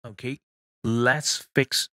Okay, let's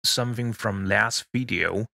fix something from last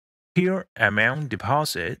video. Here, amount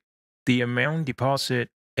deposit. The amount deposit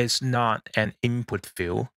is not an input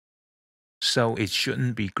field, so it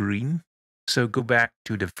shouldn't be green. So go back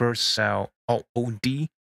to the first cell,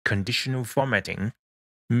 Alt-O-D, conditional formatting.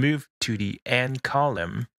 Move to the end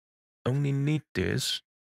column. Only need this.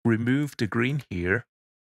 Remove the green here.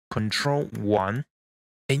 Control 1.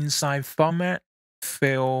 Inside format,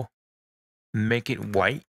 fill, make it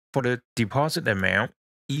white. For the deposit amount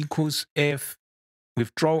equals if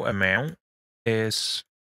withdrawal amount is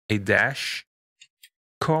a dash,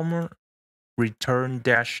 comma, return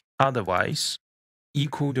dash otherwise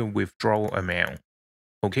equal the withdrawal amount.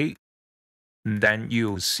 Okay, then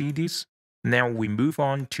you'll see this. Now we move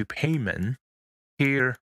on to payment.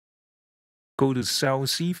 Here, go to cell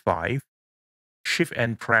C5, shift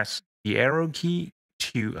and press the arrow key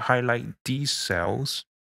to highlight these cells.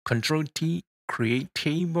 Control T, create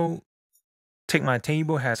table. Take my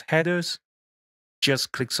table has headers.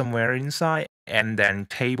 Just click somewhere inside and then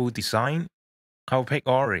table design. I'll pick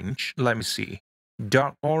orange. Let me see.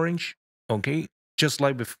 Dark orange. Okay. Just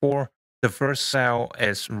like before, the first cell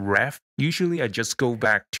is ref. Usually I just go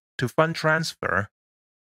back to fund transfer.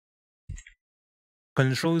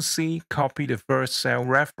 Control C, copy the first cell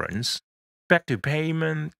reference. Back to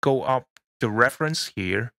payment, go up the reference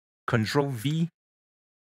here. Control V,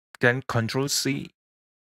 then Control C,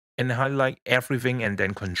 and highlight everything and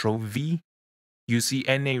then Control V. You see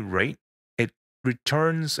NA rate. It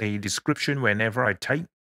returns a description whenever I type.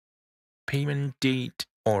 Payment date.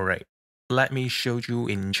 Alright, let me show you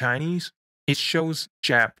in Chinese. It shows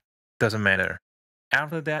Jap, doesn't matter.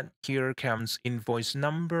 After that, here comes invoice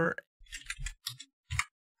number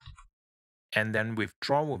and then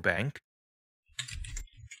withdrawal bank.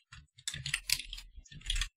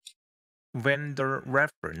 Vendor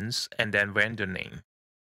reference and then vendor name.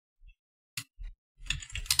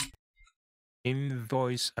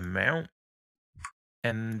 Invoice amount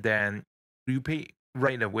and then you pay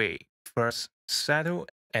right away. First settle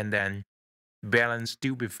and then balance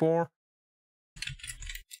due before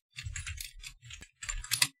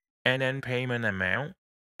and then payment amount,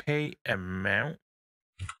 pay amount,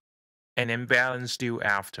 and then balance due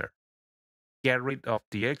after. Get rid of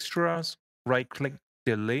the extras, right click,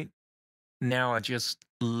 delete. Now I just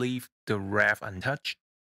leave the ref untouched.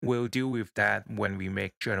 We'll deal with that when we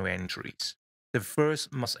make journal entries. The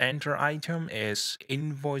first must enter item is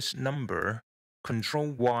invoice number. Control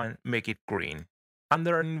 1, make it green.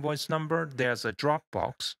 Under invoice number, there's a drop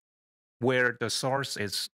box where the source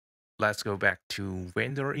is. Let's go back to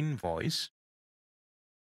vendor invoice.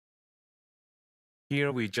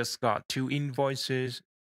 Here we just got 2 invoices.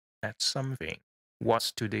 That's something.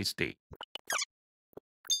 What's today's date?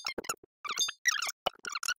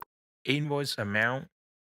 Invoice amount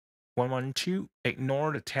 112.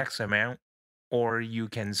 Ignore the text amount, or you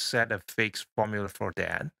can set a fixed formula for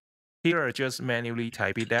that. Here I just manually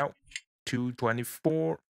type it out.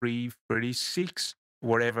 224, 336,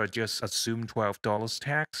 whatever, just assume $12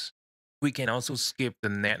 tax. We can also skip the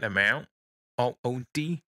net amount.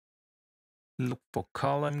 Alt-O-D. Look for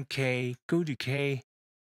column K, go to K.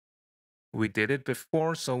 We did it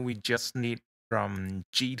before, so we just need from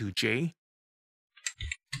G to J.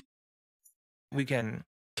 We can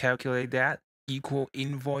calculate that. Equal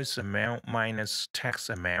invoice amount minus tax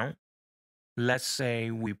amount. Let's say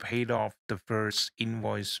we paid off the first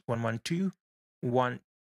invoice 112,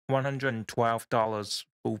 $112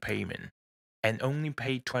 full payment, and only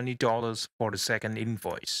paid $20 for the second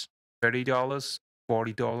invoice. $30,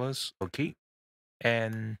 $40, okay,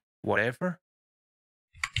 and whatever.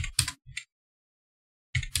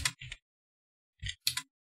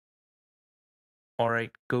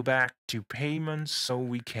 Alright, go back to payments so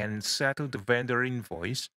we can settle the vendor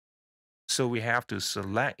invoice. So we have to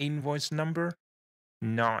select invoice number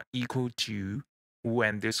not equal to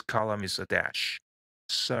when this column is a dash.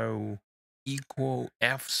 So equal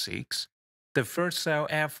F6. The first cell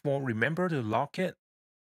F4, remember to lock it?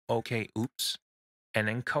 Okay, oops. And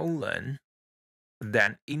then colon,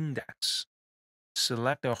 then index.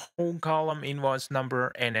 Select the whole column invoice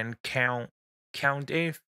number and then count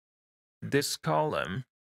if this column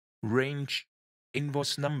range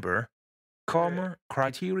invoice number, comma,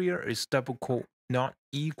 criteria is double quote, not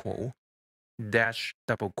equal, dash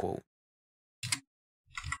double quote.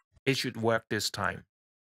 It should work this time.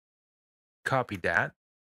 Copy that.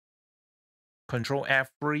 Control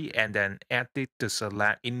F3 and then edit the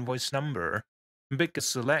select invoice number. Make a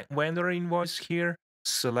select vendor invoice here.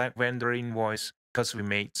 Select vendor invoice because we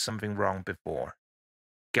made something wrong before.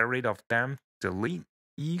 Get rid of them. Delete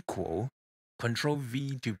equal. Control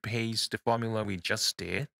V to paste the formula we just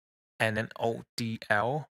did. and then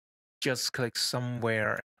ODL. Just click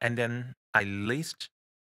somewhere and then I list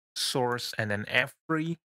source and then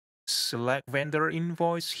F3. Select vendor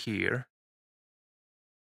invoice here.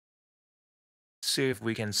 See if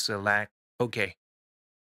we can select. Okay.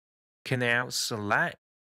 Can now select.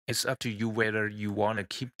 It's up to you whether you want to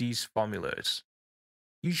keep these formulas.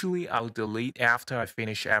 Usually I'll delete after I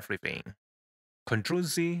finish everything. Control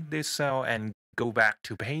Z this cell and go back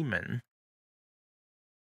to payment.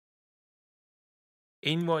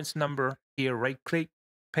 Invoice number, here right click,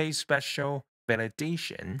 pay special,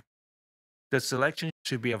 validation. The selection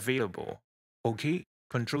should be available. OK,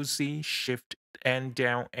 Control C, Shift and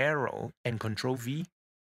down arrow and Control V.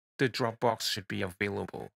 The drop box should be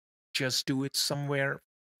available. Just do it somewhere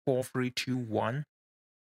 4321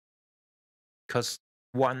 because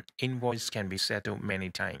one invoice can be settled many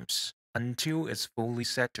times until it's fully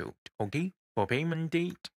settled. OK, for payment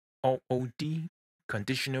date, OOD,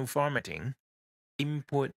 conditional formatting,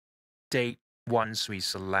 input date once we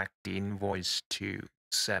select the invoice to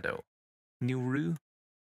settle. New rule,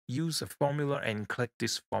 use a formula and click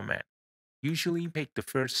this format. Usually pick the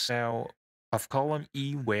first cell of column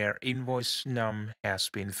E where invoice num has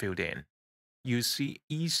been filled in. You see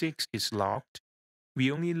E6 is locked.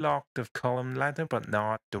 We only lock the column letter but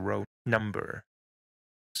not the row number.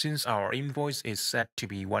 Since our invoice is set to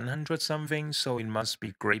be 100 something, so it must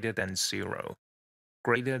be greater than 0.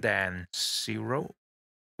 Greater than 0.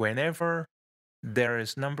 Whenever there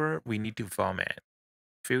is number, we need to format.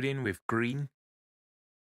 Fill in with green.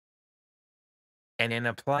 And then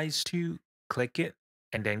applies to, click it,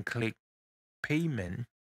 and then click payment,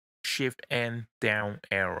 shift and down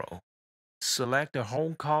arrow. Select the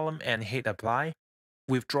whole column and hit apply.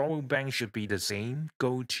 Withdrawal bank should be the same.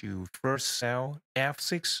 Go to first cell,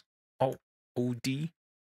 F6, OD.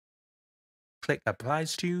 Click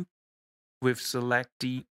applies to, with select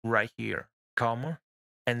D right here, comma,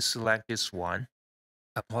 and select this one.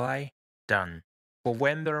 Apply, done. For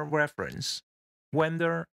vendor reference,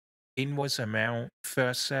 vendor, invoice amount,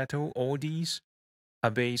 first settle, all these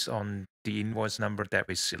are based on the invoice number that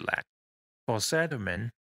we select. For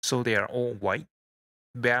settlement, so they are all white,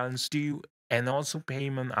 balance due, and also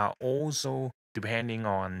payment are also depending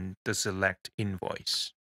on the select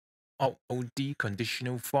invoice. OOD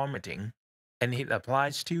conditional formatting, and it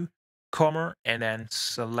applies to, comma, and then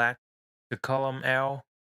select the column L.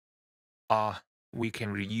 We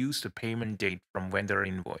can reuse the payment date from vendor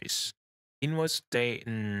invoice. Invoice date,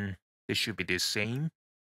 they should be the same.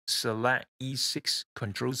 Select E6,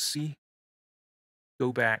 Control C.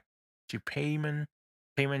 Go back to payment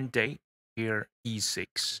date, here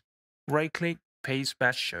E6. Right click, pay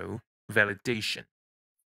special, validation.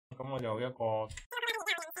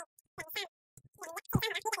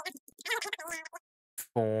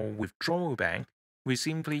 For withdrawal bank, we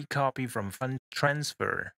simply copy from fund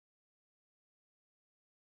transfer.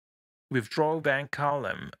 Withdrawal bank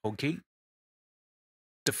column, OK.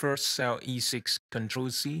 The first cell E6, Control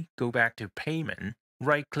C, go back to payment,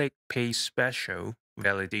 right click, pay special,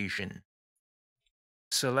 validation.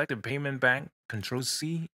 Select the payment bank, Control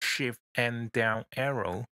C, Shift and down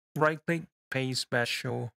arrow, right click, pay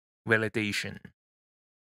special, validation.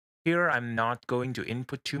 Here I'm not going to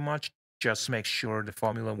input too much, just make sure the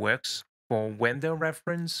formula works. For vendor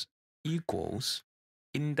reference equals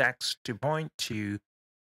index to point to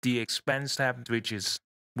the expense tab, which is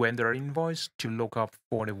vendor invoice, to look up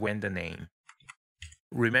for the vendor name.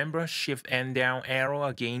 Remember, shift and down arrow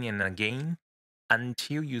again and again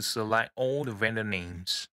until you select all the vendor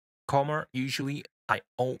names. Comma, usually I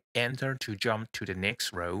alt enter to jump to the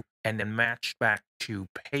next row and then match back to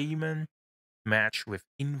payment, match with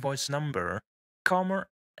invoice number, comma,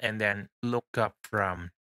 and then look up from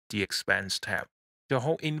the expense tab. The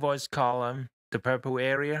whole invoice column, the purple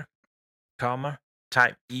area, comma,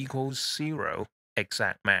 type equals 0,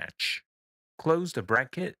 exact match. Close the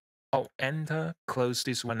bracket, alt enter, close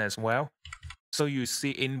this one as well. So you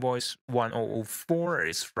see invoice 1004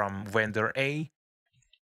 is from vendor A.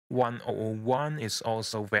 1001 is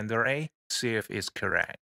also vendor A. See if it's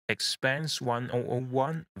correct. Expense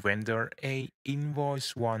 1001, vendor A.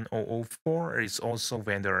 Invoice 1004 is also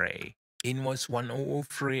vendor A. Invoice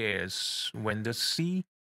 1003 is vendor C.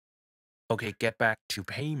 Okay, get back to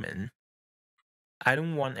payment. I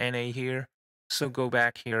don't want NA here, so go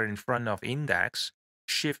back here in front of index,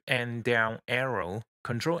 shift and down arrow,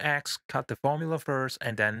 Control X, cut the formula first,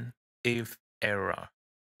 and then if error.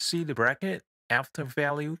 See the bracket? After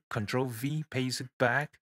value, Control V, paste it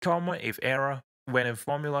back, comma, if error, when a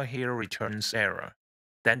formula here returns error.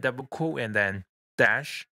 Then double quote and then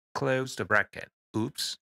dash, close the bracket.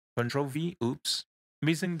 Oops. Control V, oops.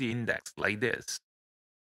 Missing the index like this.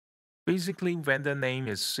 Basically, vendor name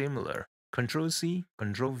is similar. Control-C,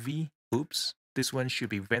 Control-V, oops, this one should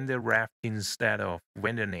be vendor ref instead of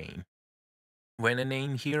vendor name. Vendor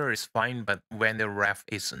name here is fine, but vendor ref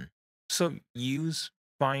isn't. So use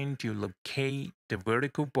find to locate the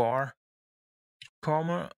vertical bar,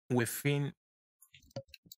 comma, within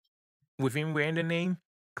vendor name,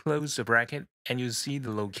 close the bracket, and you see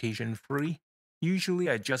the location free. Usually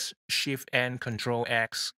I just Shift and Control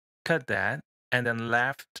X, cut that, and then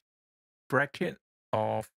left bracket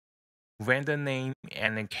of vendor name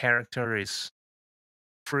and the character is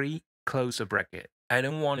free, close the bracket. I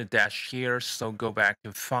don't want a dash here, so go back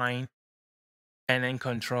to find and then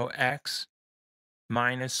Control X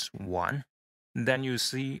 -1. Then you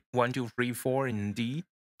see 1, 2, 3, 4 indeed.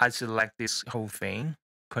 I select this whole thing,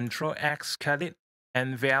 Control X, cut it,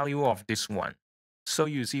 and value of this one. So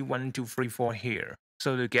you see 1, 2, 3, 4 here.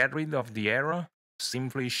 So to get rid of the error,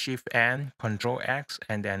 simply Shift and Control X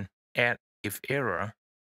and then add if error,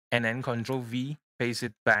 and then Control V, paste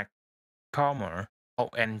it back, comma, or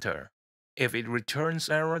enter. If it returns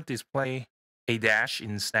error, display a dash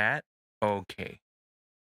instead. Okay.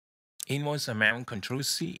 Invoice amount, Control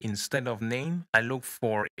C, instead of name, I look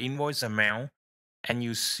for invoice amount, and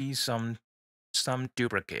you see some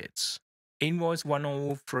duplicates. Invoice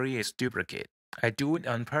 1003 is duplicate. I do it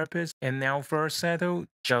on purpose, and now for settle,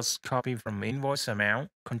 just copy from invoice amount,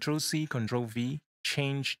 Control C, Control V,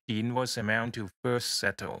 change the invoice amount to first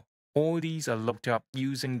settle. All these are looked up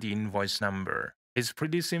using the invoice number. It's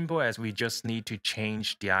pretty simple as we just need to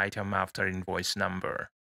change the item after invoice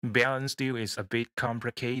number. Balance due is a bit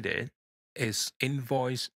complicated. It's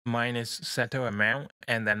invoice minus settle amount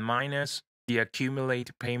and then minus the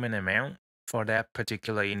accumulate payment amount for that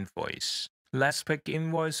particular invoice. Let's pick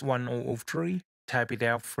invoice 1003, type it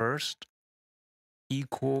out first,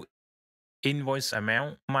 equal invoice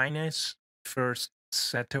amount minus first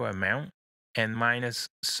settle amount and minus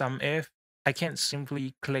sum if. I can't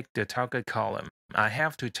simply click the target column. I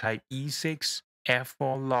have to type E6,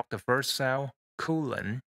 F4 lock the first cell,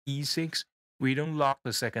 colon, E6. We don't lock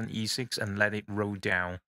the second E6 and let it roll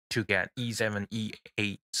down to get E7,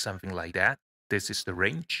 E8, something like that. This is the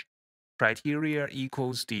range. Criteria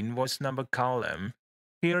equals the invoice number column.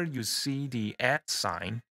 Here you see the @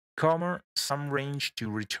 sign, comma, sum range to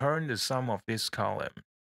return the sum of this column.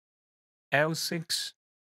 L6,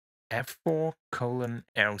 F4, colon,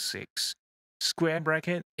 L6. Square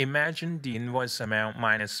bracket, imagine the invoice amount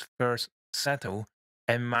minus first settle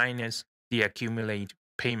and minus the accumulate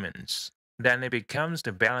payments. Then it becomes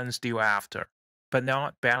the balance due after, but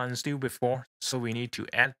not balance due before, so we need to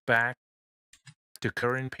add back the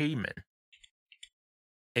current payment.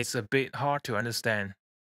 It's a bit hard to understand.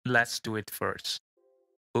 Let's do it first.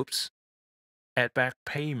 Oops. Add back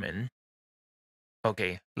payment.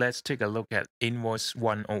 Okay, let's take a look at invoice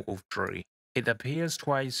 1003. It appears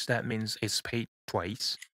twice, that means it's paid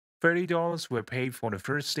twice. $30 were paid for the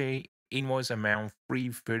first day, invoice amount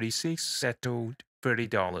 $336, settled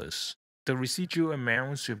 $30. The residual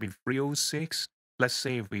amount should be $306. Let's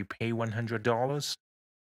say if we pay $100.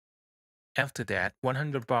 After that,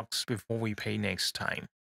 $100 before we pay next time.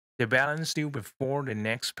 The balance due before the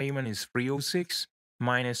next payment is $306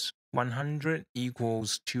 minus 100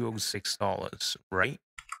 equals $206, right?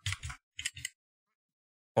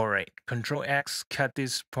 Alright, Control X, cut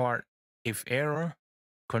this part if error,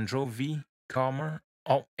 Control V, comma,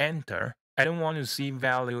 Alt Enter. I don't want to see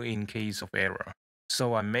value in case of error,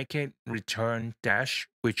 so I make it return dash,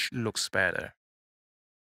 which looks better.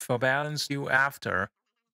 For balance due after,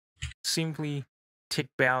 simply tick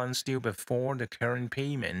balance due before the current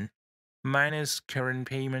payment, minus current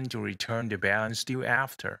payment to return the balance due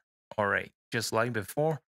after. Alright, just like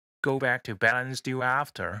before, go back to balance due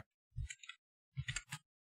after,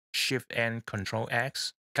 Shift and Control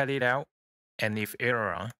X, cut it out, and if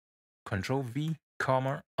error, Control V,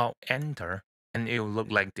 comma, Alt Enter, and it will look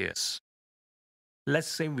like this. Let's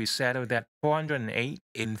say we settle that $408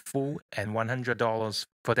 in full and $100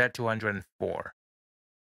 for that $204.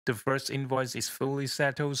 The first invoice is fully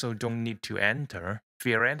settled, so don't need to enter.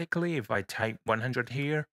 Theoretically, if I type 100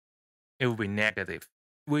 here, it will be negative,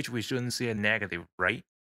 which we shouldn't see a negative, right?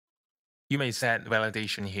 You may set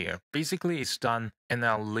validation here. Basically, it's done, and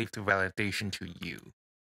I'll leave the validation to you.